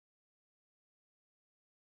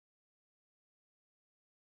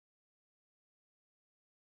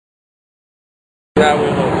Yeah, we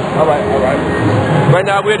know. All right. Right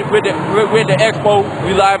now we're at the expo.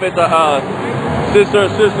 We live at the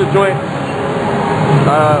sister joint.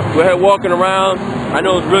 We're here walking around. I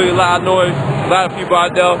know it's really loud noise. A lot of people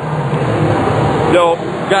out there. You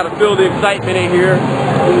got to feel the excitement in here.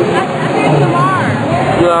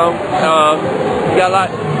 You know, we got a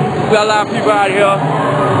lot of people out here.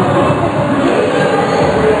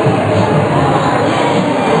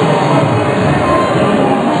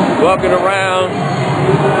 Walking around.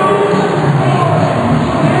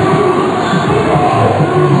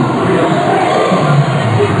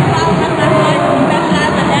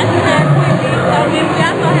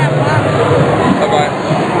 Alright.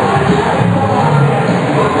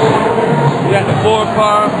 We got the Ford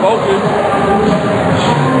car, Focus.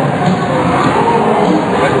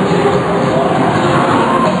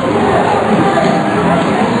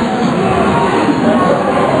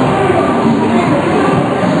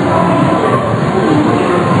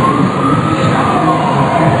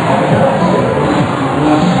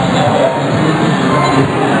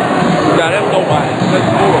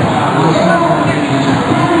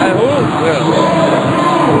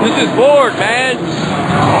 This is Ford, man.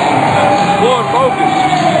 Ford Focus.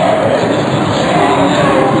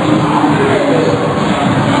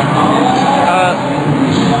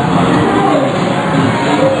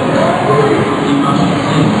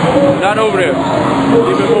 Not over there. Keep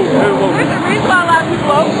it moving. There's a reason why a lot of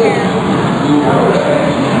people over here.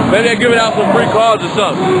 Maybe they're giving out some free cards or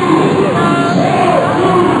something.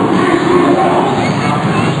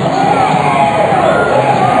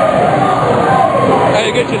 Hey,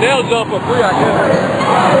 get your nails done for free, I guess.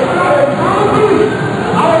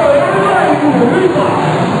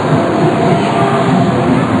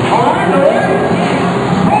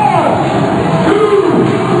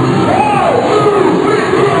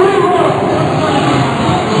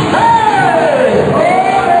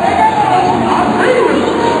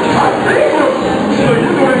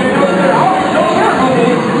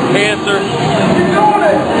 Cancer.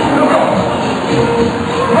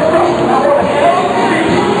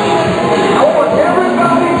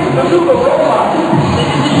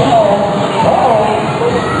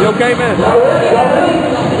 You okay, man?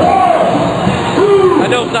 I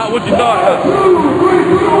know it's not what you thought, huh?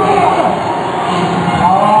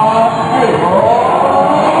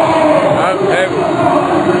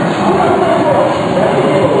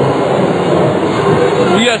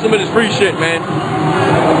 You got some of this free shit, man.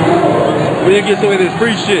 We need to get some of this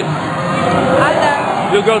free shit.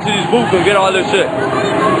 You'll go to these booths and get all this shit.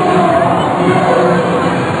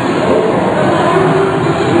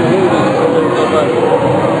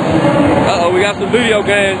 Uh-oh, we got some video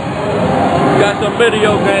games. We got some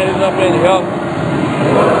video games up in here.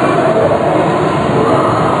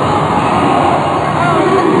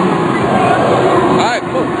 Alright,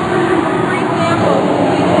 cool.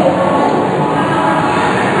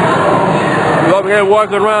 We're over here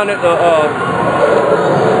walking around at the,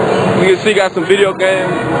 you can see got some video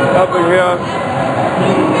games up in here.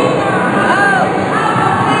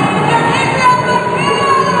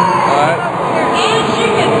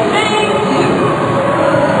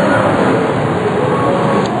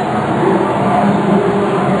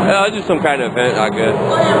 It's just some kind of event, I guess.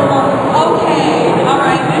 Okay,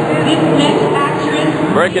 alright. This next actress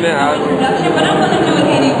breaking it out. Introduction, but I'm going to do it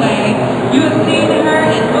anyway. You have seen her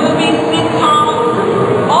in movies,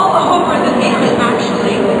 sitcoms, all over the nation,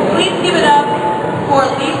 actually. Please give it up for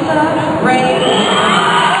Lisa Ray.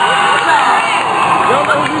 Y'all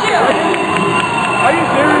know who Lisa Ray is? Are you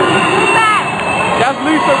serious? Who's that? That's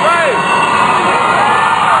Lisa Ray.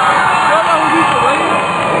 Y'all know who Lisa Ray is?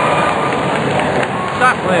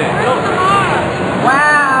 Stop playing.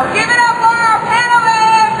 Wow, give it up for our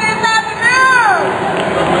panelists this afternoon.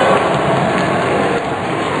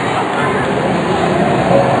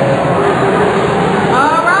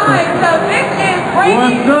 All right, so this is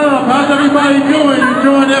breaking. What's up? How's everybody doing? You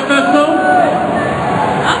enjoying FSO?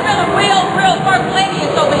 I'm feeling real first lady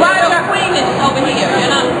is over here, real queen is over here, you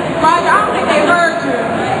know? Roger, I don't think they heard you.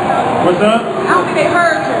 What's up? I don't think they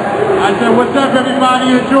heard you. I said, what's up,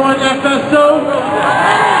 everybody? Enjoying FSO?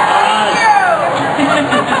 Thank you.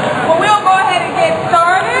 Well, we'll go ahead and get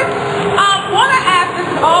started. Want to ask, this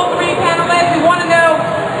is all three panelists, we want to know,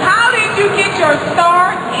 how did you get your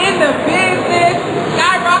start in the business,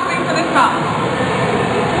 skyrocketing to the top?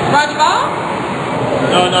 Roger Ball?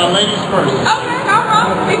 No, ladies first. Okay, no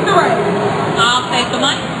problem. Lisa Ray. I'll take the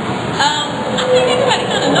mic. I think everybody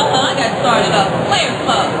kind of know how I got started up. Players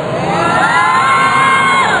Club.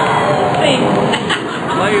 See?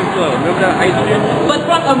 Players Club. Remember that high school? But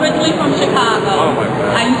originally from Chicago. Oh my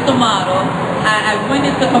God. I used to model. I I went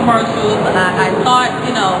into commercials. I thought,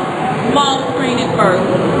 you know, small screen at first.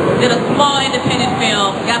 Did a small independent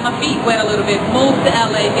film. Got my feet wet a little bit. Moved to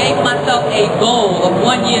LA. Gave myself a goal of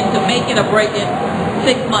 1 year to make it or break it.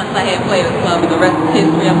 6 months I had Players Club, and the rest is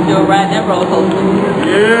history. I'm still riding that roller coaster.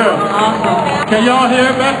 Yeah. Awesome. Can y'all hear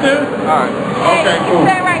back there? All right. Okay, cool.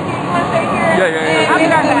 Stay right here. You want to stay here? Yeah. I'm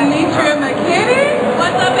Demetria McKinney.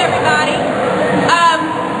 What's up, everybody?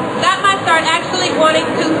 Got my start actually wanting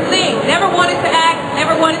to sing. Never wanted to act,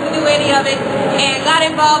 never wanted to do any of it, and got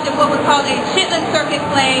involved in what was called a chitlin circuit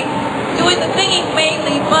play, doing the singing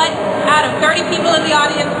mainly, but out of 30 people in the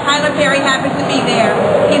audience, Tyler Perry happened to be there.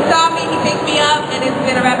 He saw me, he picked me up, and it's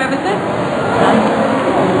been a rap ever since.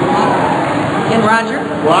 And Roger?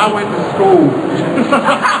 Well, I went to school.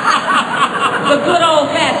 The good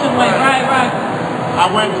old-fashioned way, right. I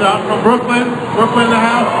went from Brooklyn in the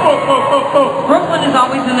house. Brooklyn is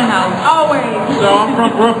always in the house. Always. So I'm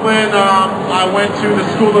from Brooklyn. I went to the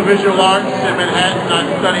School of Visual Arts in Manhattan. I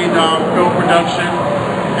studied film production.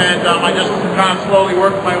 And I just kind of slowly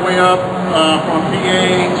worked my way up from a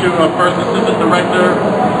PA to a first assistant director,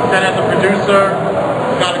 then as a producer.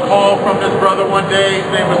 Got a call from this brother one day. His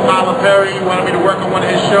name was Tyler Perry. He wanted me to work on one of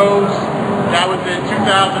his shows. That was in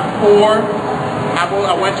 2004.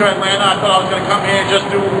 I went to Atlanta. I thought I was going to come here and just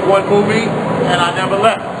do one movie, and I never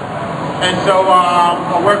left. And so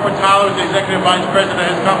I worked with Tyler as the executive vice president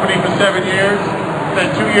of his company for 7 years.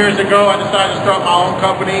 Then 2 years ago, I decided to start my own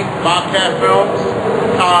company, Bobcat Films.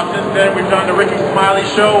 Since then, we've done the Ricky Smiley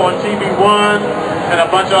Show on TV One and a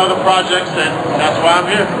bunch of other projects, and that's why I'm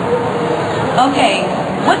here. Okay,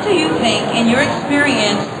 what do you think, in your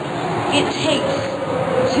experience, it takes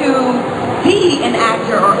to be an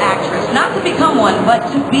actor or actress? Not to become one, but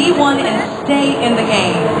to be one and stay in the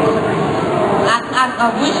game. I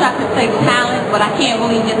wish I could say talent, but I can't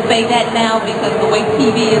really just say that now because the way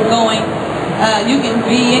TV is going. You can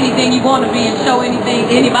be anything you want to be and show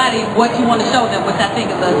anybody what you want to show them, which I think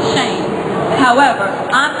is a shame. However,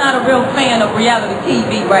 I'm not a real fan of reality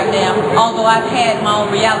TV right now, although I've had my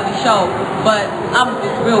own reality show, but I'm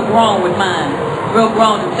just real grown with mine. Real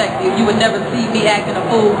grown and sexy. You would never see me acting a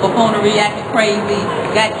fool, buffoonery, acting crazy,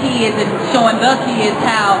 got kids and showing the kids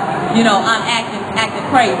how, you know, I'm acting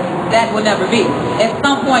crazy. That will never be. At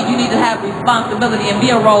some point, you need to have responsibility and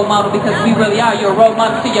be a role model because we really are. You're a role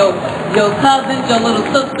model to your cousins, your little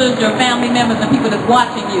sisters, your family members, and people that's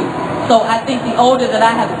watching you. So I think the older that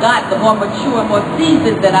I have got, the more mature, more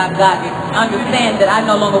seasoned that I've gotten, understand that I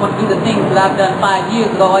no longer want to do the things that I've done 5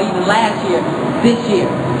 years ago or even last year, this year.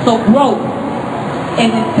 So growth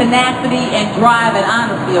and tenacity and drive and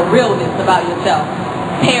honesty, a realness about yourself,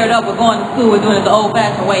 paired up with going to school and doing it the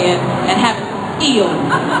old-fashioned way and having skills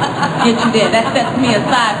get you there. That sets me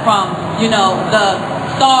aside from, you know, the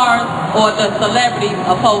stars or the celebrities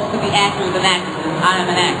opposed to the actors and actresses. I am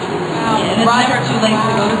an actress. Yeah, and it's never too late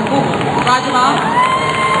to go to school. Roger, Mom?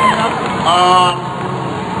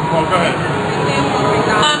 Well, go ahead.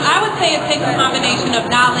 I would say it takes a combination of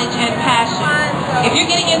knowledge and passion. If you're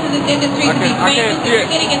getting into this industry to be famous, if you're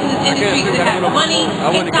getting into this industry to have money,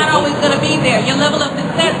 it's not always going to be there. Your level of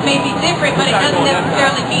success may be different, but it doesn't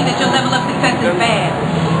necessarily mean that your level of success is bad.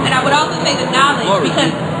 And I would also say the knowledge,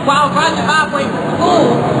 because while Roger Bob went to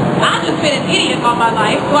school, I've just been an idiot all my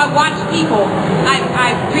life, so I watch people.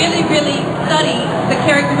 I really, really study the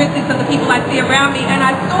characteristics of the people I see around me, and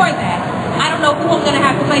I store that. I don't know who I'm going to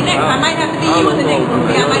have to play next. I might have to be you in the next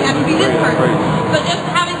movie. I might have to be this person. So just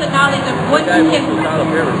having the knowledge of what you can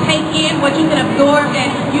take in, what you can absorb and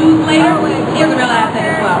use later is a real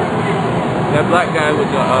asset as well. That black guy with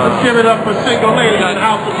the... Let's give it up for Single Lady and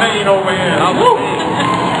House of Pain over here.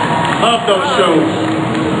 Love those shows.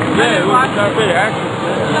 Yeah, we was trying to say actors.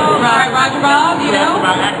 Right, Roger Bob, you know?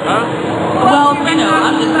 Well, you know,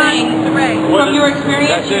 I'm just saying, from your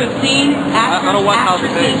experience, you've seen actors,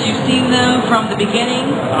 actresses, you've seen them from the beginning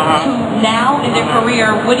to now in their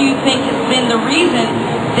career. What do you think has been the reason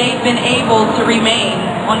they've been able to remain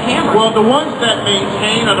on camera? Well, the ones that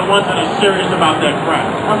maintain are the ones that are serious about their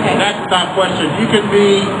craft. Okay. That's without question. You can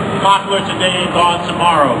be popular today and gone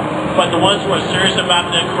tomorrow, but the ones who are serious about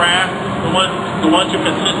their craft, the ones who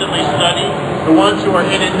consistently study, the ones who are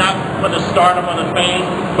in it not for the stardom or the fame,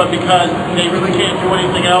 but because they really can't do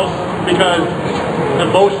anything else, because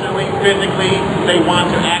emotionally, physically, they want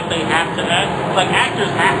to act, they have to act. Like actors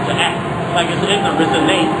have to act. Like it's in them, it's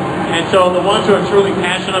innate. And so the ones who are truly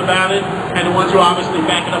passionate about it, and the ones who obviously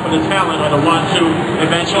back it up with the talent, are the ones who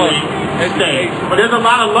eventually stay. But there's a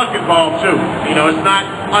lot of luck involved too. You know, it's not,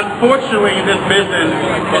 unfortunately in this business,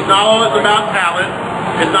 it's not always about talent.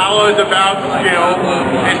 It's not always about skill.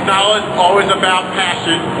 It's not always about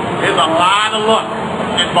passion. There's a lot of luck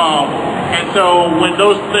involved. And so when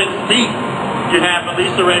those things meet, you have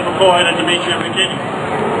Lisa Ray McCoy and Demetria McKinney,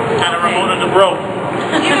 and Ramona DeBro.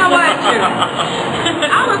 You know what, too?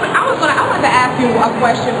 I wanted to ask you a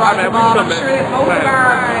question, Roger Bob. I'm sure that most of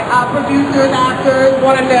our producers, actors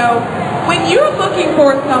want to know, when you're looking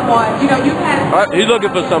for someone, you know, you've had... He's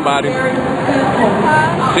looking for somebody.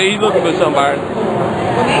 See, he's looking for somebody.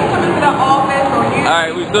 When they come into the office or you... All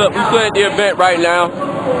right, we still at the event right now.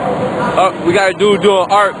 We got a dude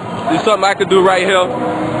doing art. There's something I could do right here. We'll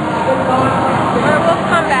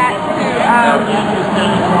come back to...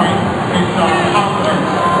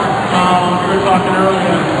 We were talking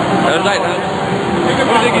earlier. That's right.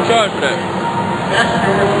 Who think you charge for that?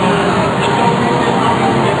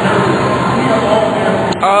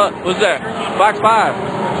 What's that? Box 5.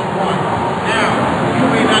 Now, you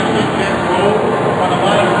may not get that role, but a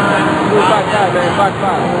lot of times... Box 5, man. Box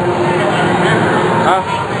 5. Huh?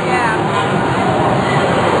 Yeah.